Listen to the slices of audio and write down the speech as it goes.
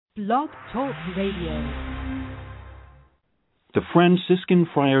Blog Talk Radio. The Franciscan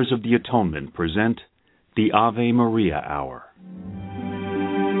Friars of the Atonement present the Ave Maria Hour.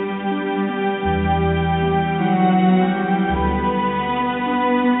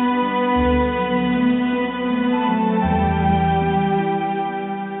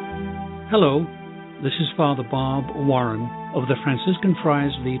 Hello, this is Father Bob Warren of the Franciscan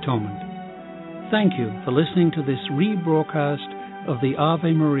Friars of the Atonement. Thank you for listening to this rebroadcast of the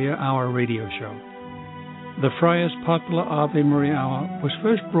Ave Maria Hour radio show. The Friars' popular Ave Maria Hour was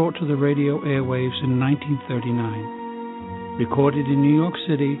first brought to the radio airwaves in 1939, recorded in New York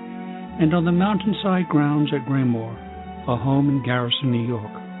City and on the mountainside grounds at Graymoor, our home in Garrison, New York.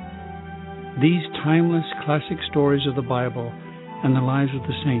 These timeless classic stories of the Bible and the lives of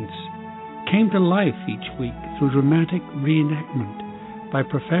the saints came to life each week through dramatic reenactment by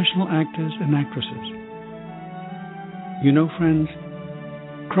professional actors and actresses. You know, friends,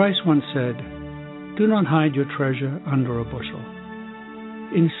 Christ once said, "Do not hide your treasure under a bushel."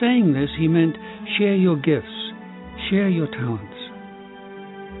 In saying this, he meant share your gifts, share your talents.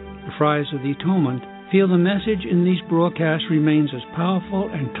 The Friars of the Atonement feel the message in these broadcasts remains as powerful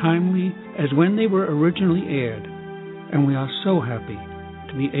and timely as when they were originally aired, and we are so happy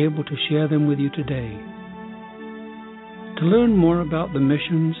to be able to share them with you today. To learn more about the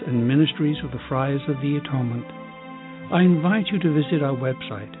missions and ministries of the Friars of the Atonement, I invite you to visit our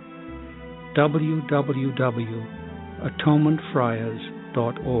website,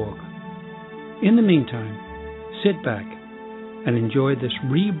 www.atonementfriars.org. In the meantime, sit back and enjoy this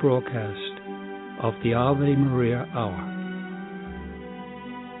rebroadcast of the Ave Maria Hour.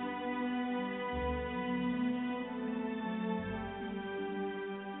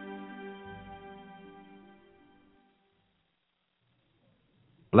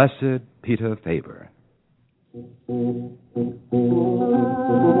 Blessed Peter Faber.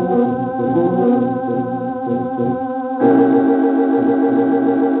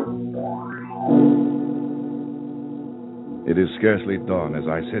 It is scarcely dawn as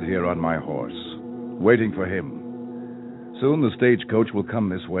I sit here on my horse, waiting for him. Soon the stagecoach will come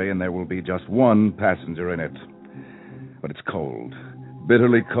this way, and there will be just one passenger in it. But it's cold,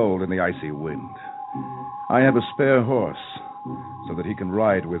 bitterly cold in the icy wind. I have a spare horse, so that he can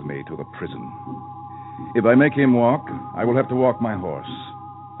ride with me to the prison. If I make him walk, I will have to walk my horse,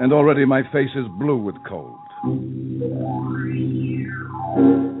 and already my face is blue with cold.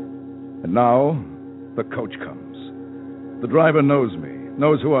 And now, the coach comes. The driver knows me,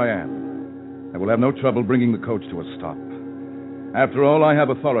 knows who I am. I will have no trouble bringing the coach to a stop. After all, I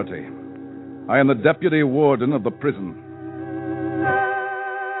have authority. I am the deputy warden of the prison.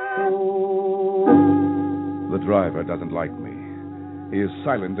 The driver doesn't like me. He is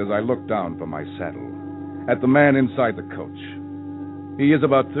silent as I look down from my saddle at the man inside the coach. He is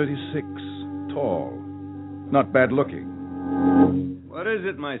about 36, tall, not bad looking. What is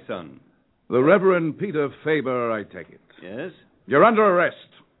it, my son? The Reverend Peter Faber, I take it. Yes? You're under arrest.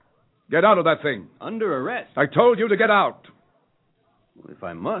 Get out of that thing. Under arrest? I told you to get out. Well, if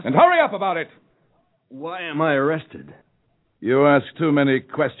I must. And hurry up about it. Why am I arrested? You ask too many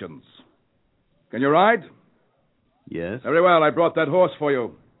questions. Can you ride? Yes. Very well, I brought that horse for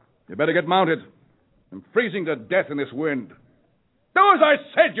you. You better get mounted. I'm freezing to death in this wind. Do as I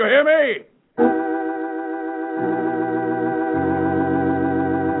said, you hear me?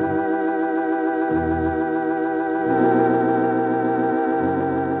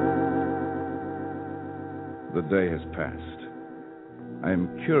 The day has passed. I am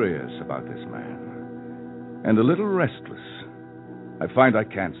curious about this man, and a little restless. I find I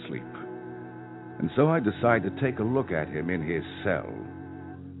can't sleep. And so I decide to take a look at him in his cell.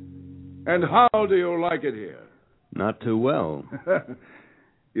 And how do you like it here? Not too well.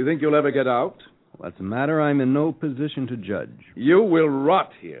 You think you'll ever get out? What's the matter? I'm in no position to judge. You will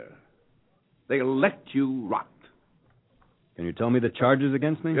rot here. They'll let you rot. Can you tell me the charges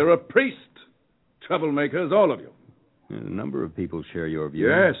against me? You're a priest. Troublemakers, all of you. A number of people share your view.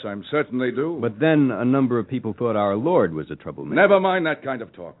 Yes, I'm certain they do. But then a number of people thought our Lord was a troublemaker. Never mind that kind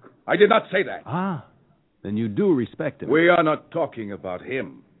of talk. I did not say that. Ah, then you do respect him. We are not talking about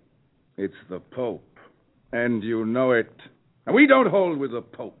him. It's the Pope. And you know it. And we don't hold with the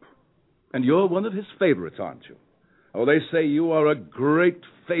Pope. And you're one of his favorites, aren't you? Oh, they say you are a great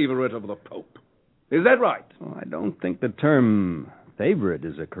favorite of the Pope. Is that right? Oh, I don't think the term favorite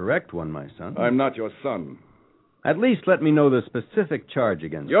is a correct one, my son. I'm not your son. At least let me know the specific charge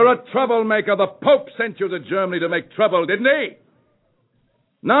against you. You're a troublemaker. The Pope sent you to Germany to make trouble, didn't he?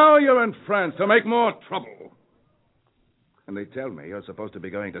 Now you're in France to make more trouble. And they tell me you're supposed to be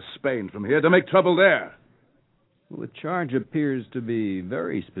going to Spain from here to make trouble there. Well, the charge appears to be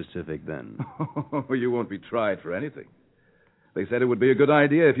very specific, then. You won't be tried for anything. They said it would be a good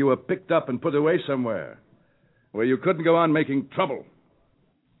idea if you were picked up and put away somewhere where you couldn't go on making trouble.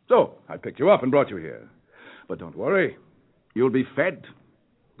 So I picked you up and brought you here. But don't worry. You'll be fed.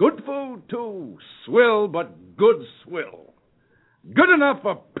 Good food, too. Swill, but good swill. Good enough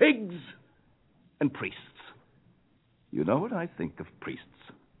for pigs and priests. You know what I think of priests?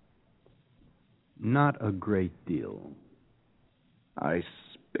 Not a great deal. I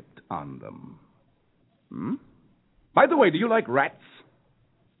spit on them. By the way, do you like rats?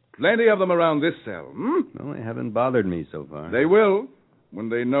 Plenty of them around this cell, Well, they haven't bothered me so far. They will, when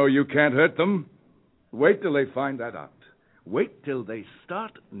they know you can't hurt them. Wait till they find that out. Wait till they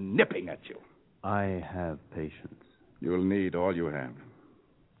start nipping at you. I have patience. You'll need all you have.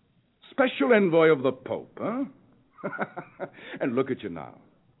 Special envoy of the Pope, huh? And look at you now.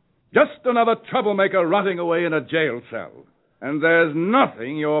 Just another troublemaker rotting away in a jail cell. And there's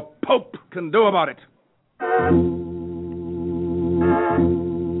nothing your Pope can do about it.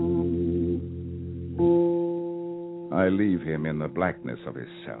 I leave him in the blackness of his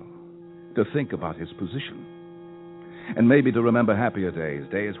cell to think about his position. And maybe to remember happier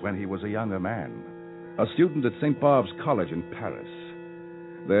days when he was a younger man, a student at St. Barb's College in Paris.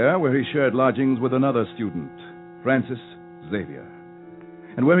 There, where he shared lodgings with another student, Francis Xavier,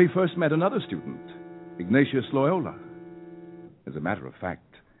 and where he first met another student, Ignatius Loyola. As a matter of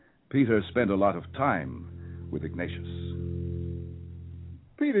fact, Peter spent a lot of time with Ignatius.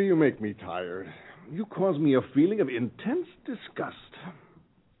 Peter, you make me tired. You cause me a feeling of intense disgust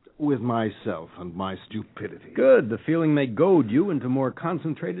with myself and my stupidity. Good. The feeling may goad you into more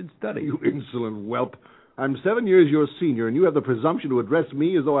concentrated study. You insolent whelp. I'm 7 years your senior, and you have the presumption to address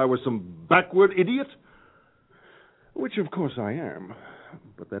me as though I were some backward idiot? Which, of course, I am.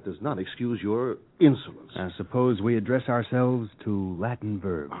 But that does not excuse your insolence. I suppose we address ourselves to Latin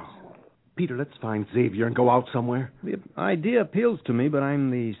verbs. Oh, Peter, let's find Xavier and go out somewhere. The idea appeals to me, but I'm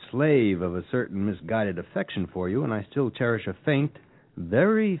the slave of a certain misguided affection for you, and I still cherish a faint,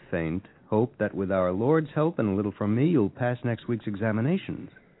 very faint, hope that with our Lord's help and a little from me, you'll pass next week's examinations.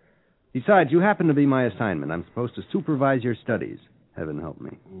 Besides, you happen to be my assignment. I'm supposed to supervise your studies. Heaven help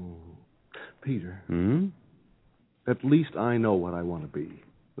me. Peter. Hmm? At least I know what I want to be.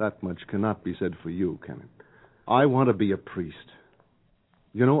 That much cannot be said for you, can it? I want to be a priest.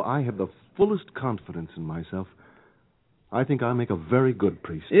 You know, I have the fullest confidence in myself. I think I'll make a very good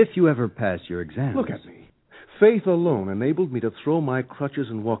priest. If you ever pass your exams. Look at me. Faith alone enabled me to throw my crutches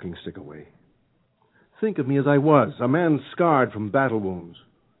and walking stick away. Think of me as I was, a man scarred from battle wounds,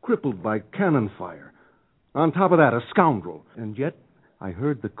 crippled by cannon fire. On top of that, a scoundrel. And yet, I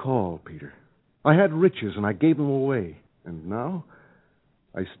heard the call, Peter. I had riches, and I gave them away. And now,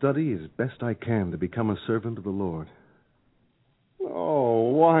 I study as best I can to become a servant of the Lord.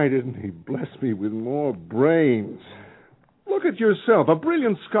 Oh, why didn't he bless me with more brains? Look at yourself, a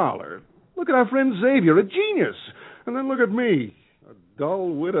brilliant scholar. Look at our friend Xavier, a genius. And then look at me, a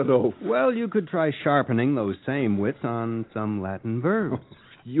dull-witted oaf. Well, you could try sharpening those same wits on some Latin verbs. Oh,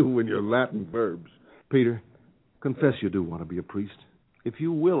 you and your Latin verbs. Peter, confess you do want to be a priest. If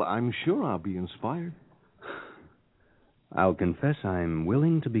you will, I'm sure I'll be inspired. I'll confess I'm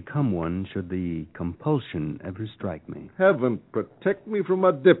willing to become one should the compulsion ever strike me. Heaven protect me from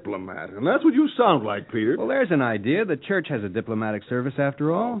a diplomat. And that's what you sound like, Peter. Well, there's an idea. The church has a diplomatic service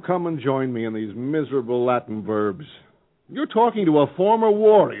after all. Oh, come and join me in these miserable Latin verbs. You're talking to a former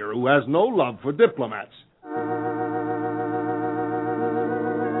warrior who has no love for diplomats.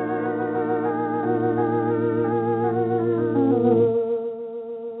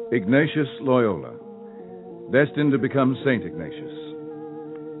 Ignatius Loyola, destined to become Saint Ignatius.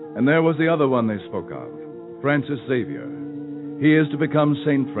 And there was the other one they spoke of, Francis Xavier. He is to become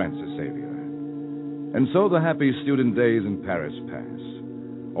Saint Francis Xavier. And so the happy student days in Paris pass.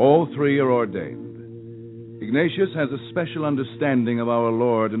 All three are ordained. Ignatius has a special understanding of our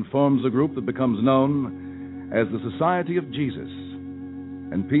Lord and forms a group that becomes known as the Society of Jesus.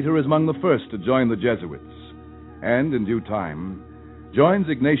 And Peter is among the first to join the Jesuits, and in due time joins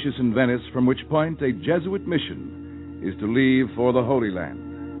Ignatius in Venice, from which point a Jesuit mission is to leave for the Holy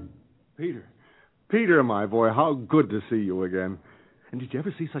Land. Peter, my boy, how good to see you again. And did you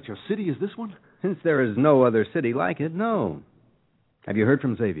ever see such a city as this one? Since there is no other city like it, no. Have you heard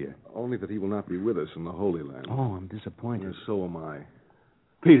from Xavier? Only that he will not be with us in the Holy Land. Oh, I'm disappointed. And so am I.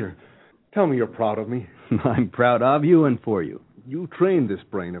 Peter, tell me you're proud of me. I'm proud of you and for you. You trained this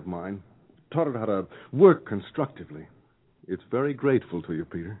brain of mine, taught it how to work constructively. It's very grateful to you,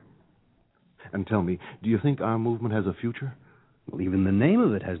 Peter. And tell me, do you think our movement has a future? Well, even the name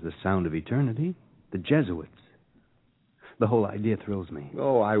of it has the sound of eternity. The Jesuits. The whole idea thrills me.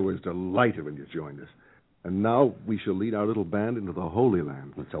 Oh, I was delighted when you joined us. And now we shall lead our little band into the Holy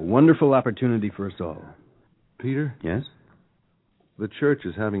Land. It's a wonderful opportunity for us all. Peter? Yes? The church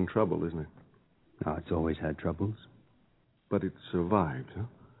is having trouble, isn't it? Oh, it's always had troubles. But it survived, huh?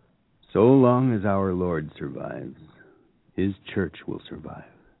 So long as our Lord survives, his church will survive.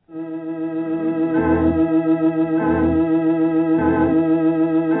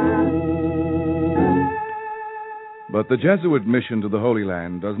 But the Jesuit mission to the Holy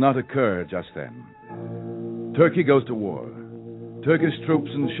Land does not occur just then. Turkey goes to war. Turkish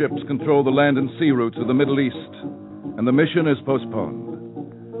troops and ships control the land and sea routes of the Middle East, and the mission is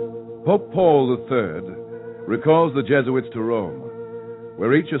postponed. Pope Paul III recalls the Jesuits to Rome,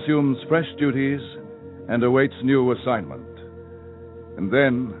 where each assumes fresh duties and awaits new assignment. And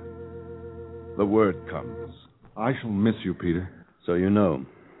then the word comes. I shall miss you, Peter. So you know.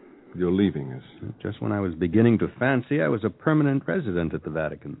 You're leaving us. Just when I was beginning to fancy I was a permanent resident at the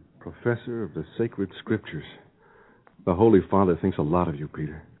Vatican. Professor of the Sacred Scriptures. The Holy Father thinks a lot of you,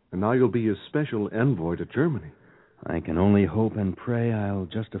 Peter. And now you'll be his special envoy to Germany. I can only hope and pray I'll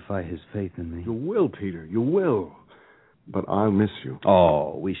justify his faith in me. You will, Peter. You will. But I'll miss you.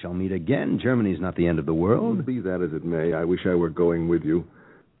 Oh, we shall meet again. Germany's not the end of the world. Be that as it may, I wish I were going with you.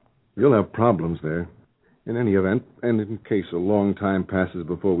 You'll have problems there. In any event, and in case a long time passes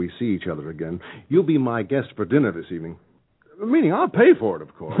before we see each other again, you'll be my guest for dinner this evening. Meaning I'll pay for it,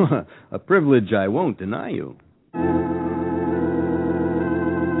 of course. A privilege I won't deny you.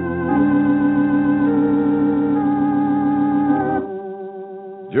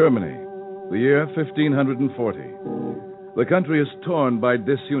 Germany, the year 1540. The country is torn by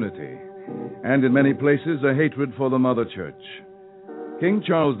disunity, and in many places a hatred for the Mother Church. King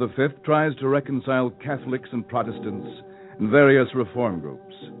Charles V tries to reconcile Catholics and Protestants and various reform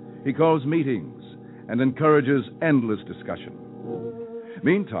groups. He calls meetings and encourages endless discussion.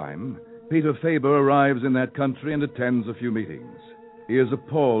 Meantime, Peter Faber arrives in that country and attends a few meetings. He is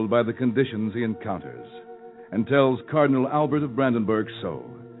appalled by the conditions he encounters and tells Cardinal Albert of Brandenburg so.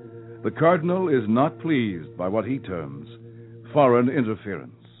 The cardinal is not pleased by what he terms foreign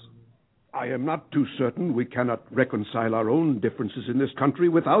interference. I am not too certain we cannot reconcile our own differences in this country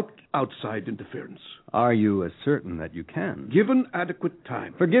without outside interference. Are you as certain that you can? Given adequate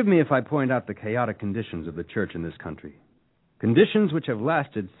time. Forgive me if I point out the chaotic conditions of the church in this country. Conditions which have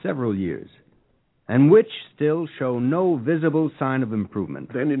lasted several years, and which still show no visible sign of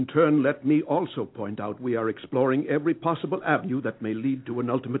improvement. Then, in turn, let me also point out we are exploring every possible avenue that may lead to an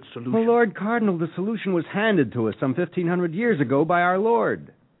ultimate solution. Well, Lord Cardinal, the solution was handed to us some 1,500 years ago by our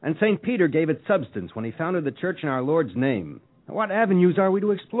Lord. And St. Peter gave it substance when he founded the church in our Lord's name. Now, what avenues are we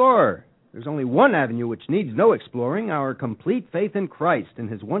to explore? There's only one avenue which needs no exploring, our complete faith in Christ and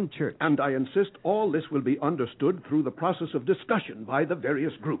his one church. And I insist all this will be understood through the process of discussion by the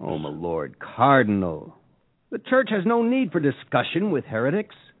various groups. Oh, my Lord Cardinal, the church has no need for discussion with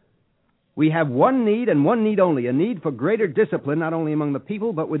heretics. We have one need and one need only, a need for greater discipline not only among the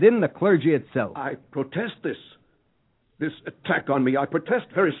people but within the clergy itself. I protest this attack on me. I protest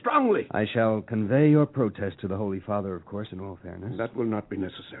very strongly. I shall convey your protest to the Holy Father, of course, in all fairness. That will not be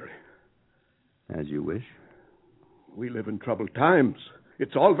necessary. As you wish. We live in troubled times.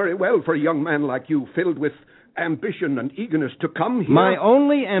 It's all very well for a young man like you, filled with ambition and eagerness, to come here. My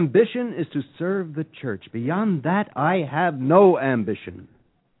only ambition is to serve the church. Beyond that, I have no ambition.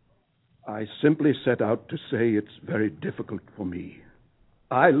 I simply set out to say it's very difficult for me.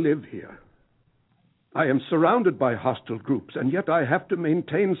 I live here. I am surrounded by hostile groups, and yet I have to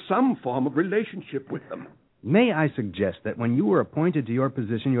maintain some form of relationship with them. May I suggest that when you were appointed to your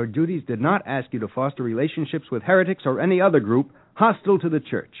position, your duties did not ask you to foster relationships with heretics or any other group hostile to the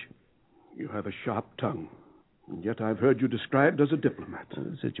church? You have a sharp tongue, and yet I've heard you described as a diplomat.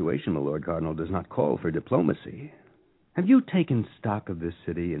 The situation, my Lord Cardinal, does not call for diplomacy. Have you taken stock of this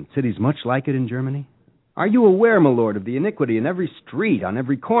city and cities much like it in Germany? Are you aware, my lord, of the iniquity in every street, on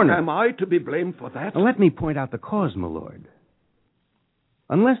every corner? Am I to be blamed for that? Now, let me point out the cause, my lord.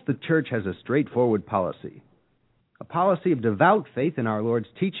 Unless the church has a straightforward policy, a policy of devout faith in our Lord's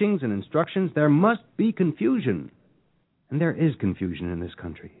teachings and instructions, there must be confusion. And there is confusion in this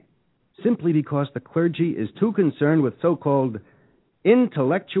country, simply because the clergy is too concerned with so-called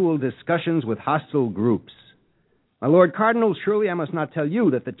intellectual discussions with hostile groups. My Lord Cardinal, surely I must not tell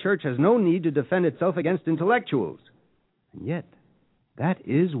you that the Church has no need to defend itself against intellectuals. And yet, that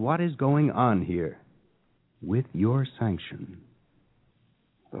is what is going on here, with your sanction.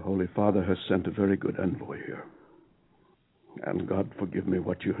 The Holy Father has sent a very good envoy here. And God forgive me,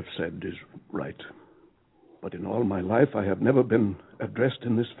 what you have said is right. But in all my life, I have never been addressed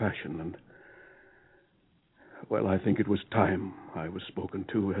in this fashion, and Well, I think it was time I was spoken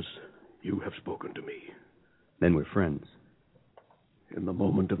to as you have spoken to me. Then we're friends. In the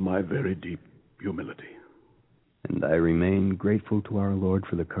moment of my very deep humility. And I remain grateful to our Lord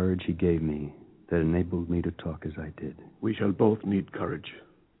for the courage he gave me that enabled me to talk as I did. We shall both need courage.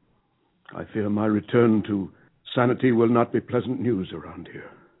 I fear my return to sanity will not be pleasant news around here.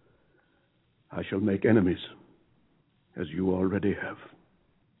 I shall make enemies, as you already have.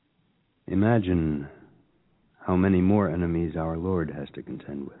 Imagine how many more enemies our Lord has to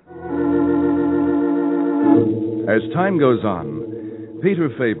contend with. As time goes on, Peter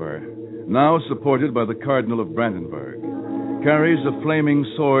Faber, now supported by the Cardinal of Brandenburg, carries a flaming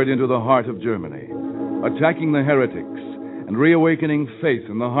sword into the heart of Germany, attacking the heretics and reawakening faith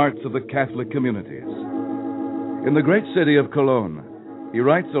in the hearts of the Catholic communities. In the great city of Cologne, he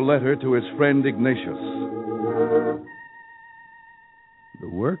writes a letter to his friend Ignatius. The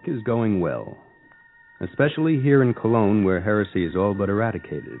work is going well, especially here in Cologne, where heresy is all but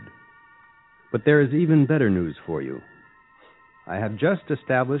eradicated. But there is even better news for you. I have just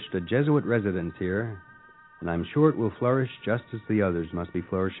established a Jesuit residence here, and I'm sure it will flourish just as the others must be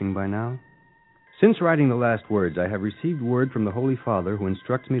flourishing by now. Since writing the last words, I have received word from the Holy Father, who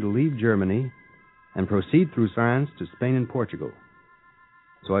instructs me to leave Germany and proceed through France to Spain and Portugal.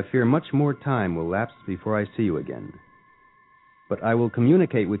 So I fear much more time will lapse before I see you again. But I will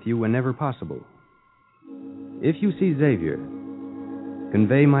communicate with you whenever possible. If you see Xavier,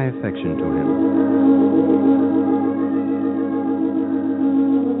 convey my affection to him.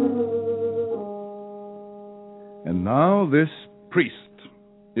 And now this priest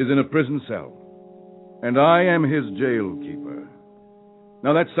is in a prison cell, and I am his jail keeper.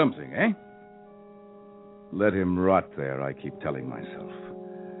 Now that's something, eh? Let him rot there, I keep telling myself.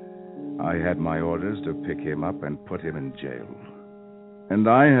 I had my orders to pick him up and put him in jail. And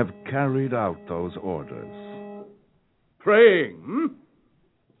I have carried out those orders. Praying,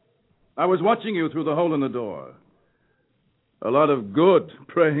 I was watching you through the hole in the door. A lot of good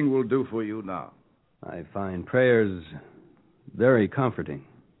praying will do for you now. I find prayers very comforting.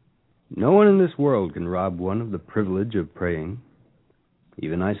 No one in this world can rob one of the privilege of praying.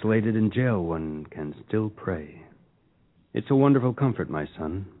 Even isolated in jail, one can still pray. It's a wonderful comfort, my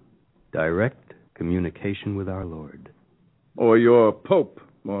son. Direct communication with our Lord. Or your Pope,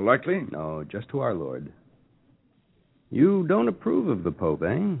 more likely. No, just to our Lord. You don't approve of the Pope,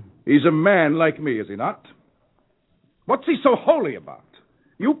 eh? He's a man like me, is he not? What's he so holy about?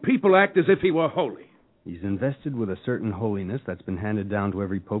 You people act as if he were holy. He's invested with a certain holiness that's been handed down to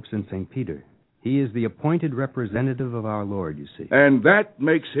every pope since St. Peter. He is the appointed representative of our Lord, you see. And that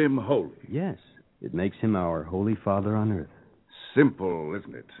makes him holy. Yes, it makes him our Holy Father on earth. Simple,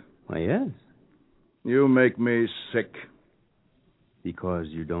 isn't it? Why, yes. You make me sick. Because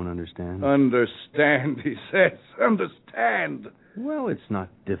you don't understand? Understand, he says. Understand. Well, it's not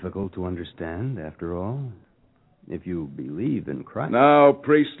difficult to understand, after all. If you believe in Christ. Now,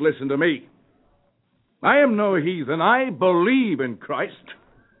 priest, listen to me. I am no heathen. I believe in Christ.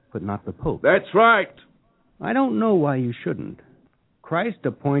 But not the Pope. That's right. I don't know why you shouldn't. Christ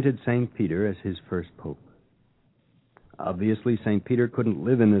appointed St. Peter as his first pope. Obviously, St. Peter couldn't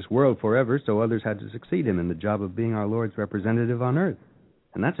live in this world forever, so others had to succeed him in the job of being our Lord's representative on earth.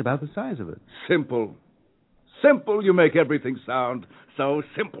 And that's about the size of it. Simple. Simple, you make everything sound so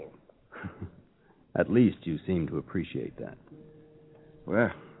simple. At least you seem to appreciate that.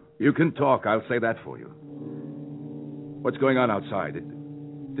 Well, you can talk, I'll say that for you. What's going on outside?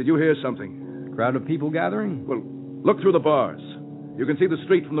 Did you hear something? A crowd of people gathering? Well, look through the bars. You can see the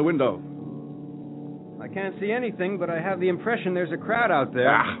street from the window. I can't see anything, but I have the impression there's a crowd out there.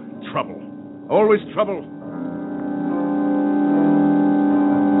 Ah, trouble. Always trouble.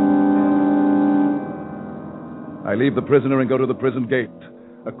 I leave the prisoner and go to the prison gate.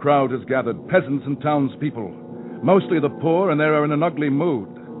 A crowd has gathered, peasants and townspeople. Mostly the poor, and they are in an ugly mood.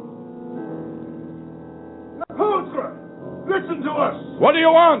 Napulsra, listen to us. What do you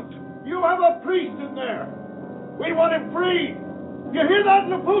want? You have a priest in there. We want him free. You hear that,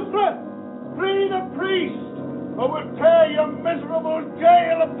 Napulsra? Free the priest, or we'll tear your miserable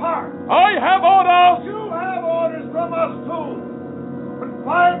jail apart. I have orders! You have orders from us, too. In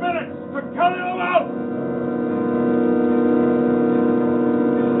 5 minutes to carry them out.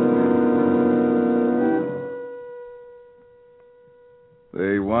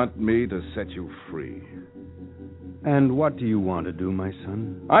 They want me to set you free. And what do you want to do, my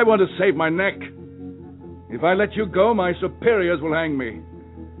son? I want to save my neck. If I let you go, my superiors will hang me.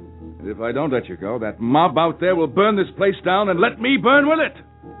 And if I don't let you go, that mob out there will burn this place down and let me burn with it.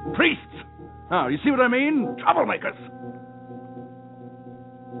 Priests! Now, you see what I mean? Troublemakers.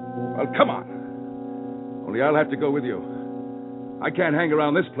 Well, come on. Only I'll have to go with you. I can't hang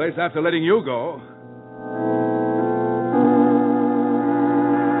around this place after letting you go.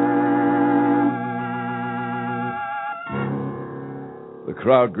 The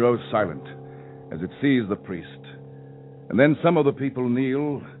crowd grows silent as it sees the priest. And then some of the people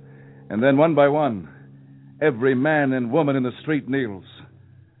kneel, and then one by one, every man and woman in the street kneels.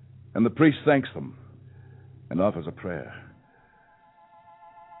 And the priest thanks them and offers a prayer.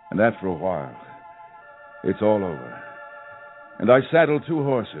 And after a while, it's all over. And I saddle 2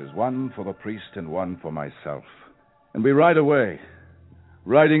 horses, one for the priest and one for myself. And we ride away,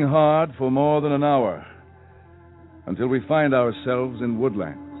 riding hard for more than an hour, until we find ourselves in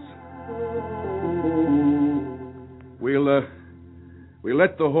woodlands. We'll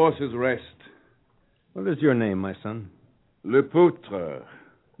let the horses rest. What is your name, my son? Le Poutre.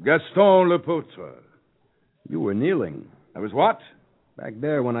 Gaston Le Poutre. You were kneeling. I was what? Back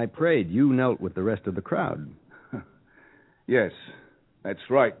there when I prayed, you knelt with the rest of the crowd. Yes, that's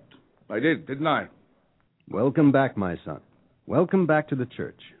right. I did, didn't I? Welcome back, my son. Welcome back to the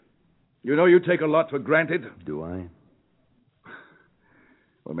church. You know you take a lot for granted. Do I?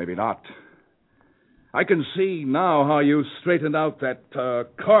 Well, maybe not. I can see now how you straightened out that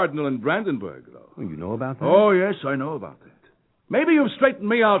cardinal in Brandenburg, though. Oh, you know about that? Oh, yes, I know about that. Maybe you've straightened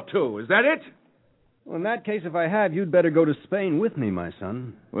me out, too. Is that it? Well, in that case, if I have, you'd better go to Spain with me, my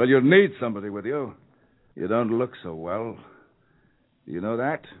son. Well, you'll need somebody with you. You don't look so well. Do you know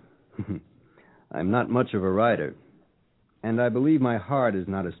that? I'm not much of a rider. And I believe my heart is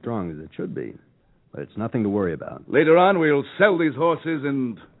not as strong as it should be. But it's nothing to worry about. Later on, we'll sell these horses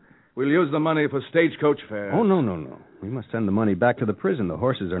and we'll use the money for stagecoach fares. Oh, no. We must send the money back to the prison. The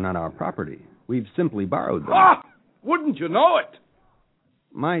horses are not our property. We've simply borrowed them. Ah! Wouldn't you know it?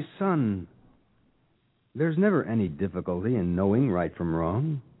 My son, there's never any difficulty in knowing right from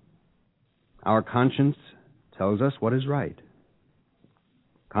wrong. Our conscience tells us what is right.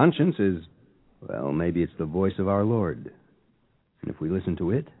 Conscience is, well, maybe it's the voice of our Lord. And if we listen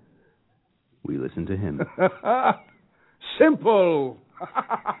to it, we listen to him. Simple.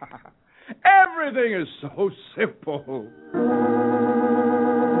 Everything is so simple.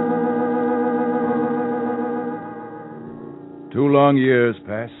 2 long years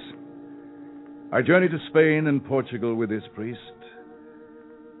pass. I journey to Spain and Portugal with this priest.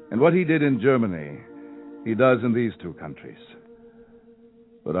 And what he did in Germany, he does in these 2 countries.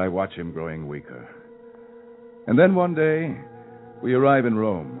 But I watch him growing weaker. And then one day, we arrive in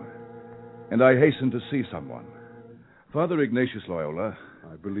Rome, and I hasten to see someone. Father Ignatius Loyola.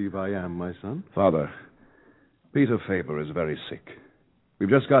 I believe I am, my son. Father, Peter Faber is very sick. We've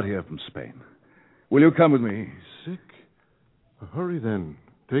just got here from Spain. Will you come with me? Sick? Hurry then.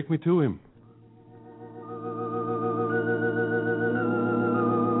 Take me to him.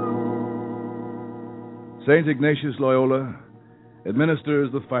 St. Ignatius Loyola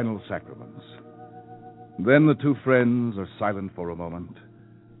administers the final sacraments. Then the 2 friends are silent for a moment,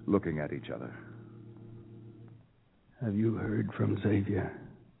 looking at each other. Have you heard from Xavier?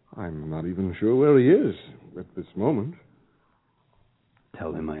 I'm not even sure where he is at this moment.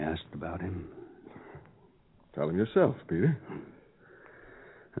 Tell him I asked about him. Tell him yourself, Peter.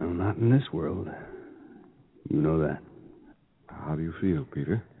 No, not in this world. You know that. How do you feel,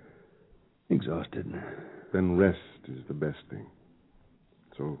 Peter? Exhausted. Then rest is the best thing.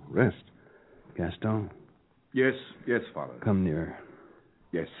 So rest. Gaston? Yes, Father. Come nearer.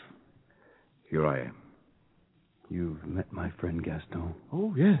 Yes, here I am. You've met my friend Gaston.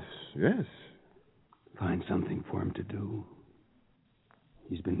 Oh, yes. Find something for him to do.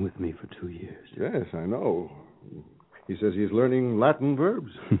 He's been with me for 2 years. Yes, I know. He says he's learning Latin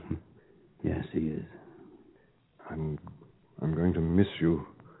verbs. Yes, he is. I'm going to miss you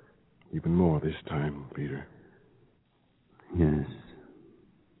even more this time, Peter. Yes.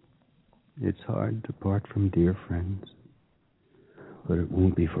 It's hard to part from dear friends, but it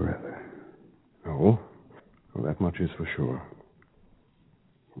won't be forever. Oh? Well, that much is for sure.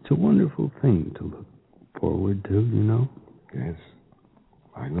 It's a wonderful thing to look forward to, you know? Yes,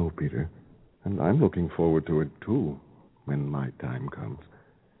 I know, Peter. And I'm looking forward to it, too, when my time comes.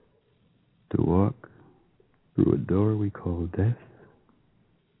 To walk through a door we call death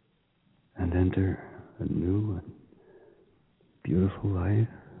and enter a new and beautiful life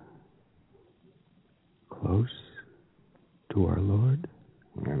close to our Lord.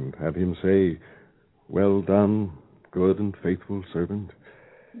 And have him say, "Well done, good and faithful servant."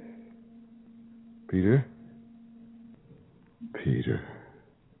 Peter? Peter.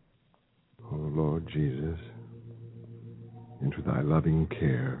 Oh, Lord Jesus, into thy loving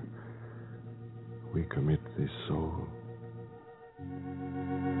care we commit this soul.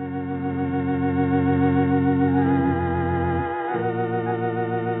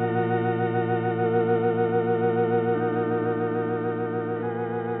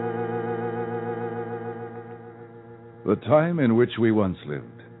 The time in which we once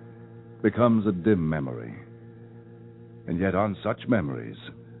lived becomes a dim memory. And yet on such memories,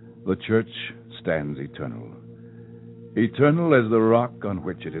 the church stands eternal. Eternal as the rock on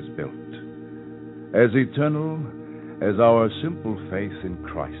which it is built. As eternal as our simple faith in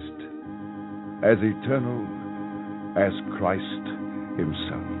Christ. As eternal as Christ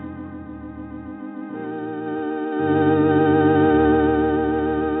himself.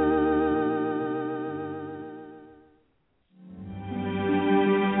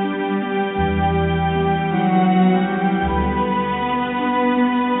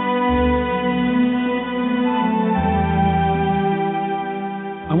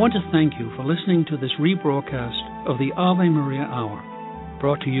 I want to thank you for listening to this rebroadcast of the Ave Maria Hour,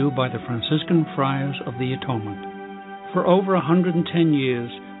 brought to you by the Franciscan Friars of the Atonement. For over 110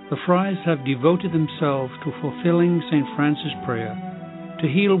 years, the Friars have devoted themselves to fulfilling St. Francis' prayer, to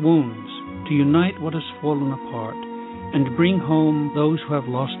heal wounds, to unite what has fallen apart, and to bring home those who have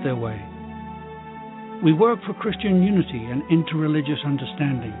lost their way. We work for Christian unity and interreligious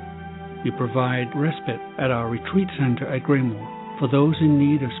understanding. We provide respite at our retreat center at Graymoor for those in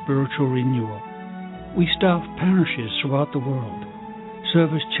need of spiritual renewal. We staff parishes throughout the world,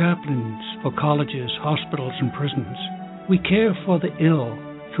 serve as chaplains for colleges, hospitals, and prisons. We care for the ill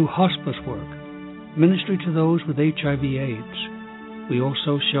through hospice work, ministry to those with HIV/AIDS. We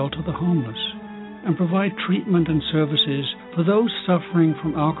also shelter the homeless and provide treatment and services for those suffering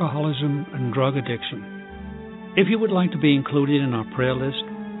from alcoholism and drug addiction. If you would like to be included in our prayer list,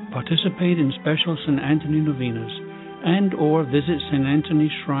 participate in special St. Anthony novenas, and or visit St.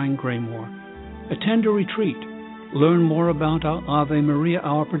 Anthony's Shrine, Graymoor, attend a retreat, learn more about our Ave Maria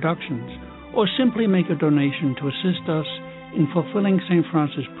Hour productions, or simply make a donation to assist us in fulfilling St.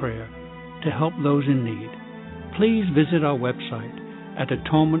 Francis' prayer to help those in need, please visit our website at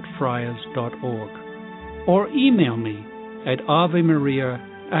atonementfriars.org or email me at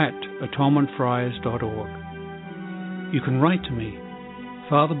avemaria@atonementfriars.org. You can write to me,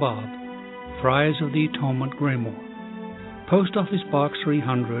 Father Bob, Friars of the Atonement, Graymoor, Post Office Box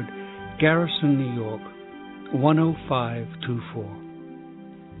 300, Garrison, New York, 10524.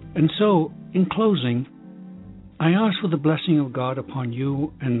 And so, in closing, I ask for the blessing of God upon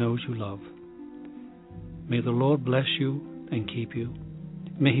you and those you love. May the Lord bless you and keep you.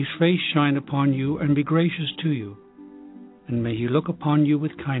 May his face shine upon you and be gracious to you. And may he look upon you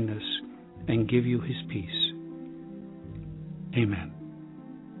with kindness and give you his peace. Amen.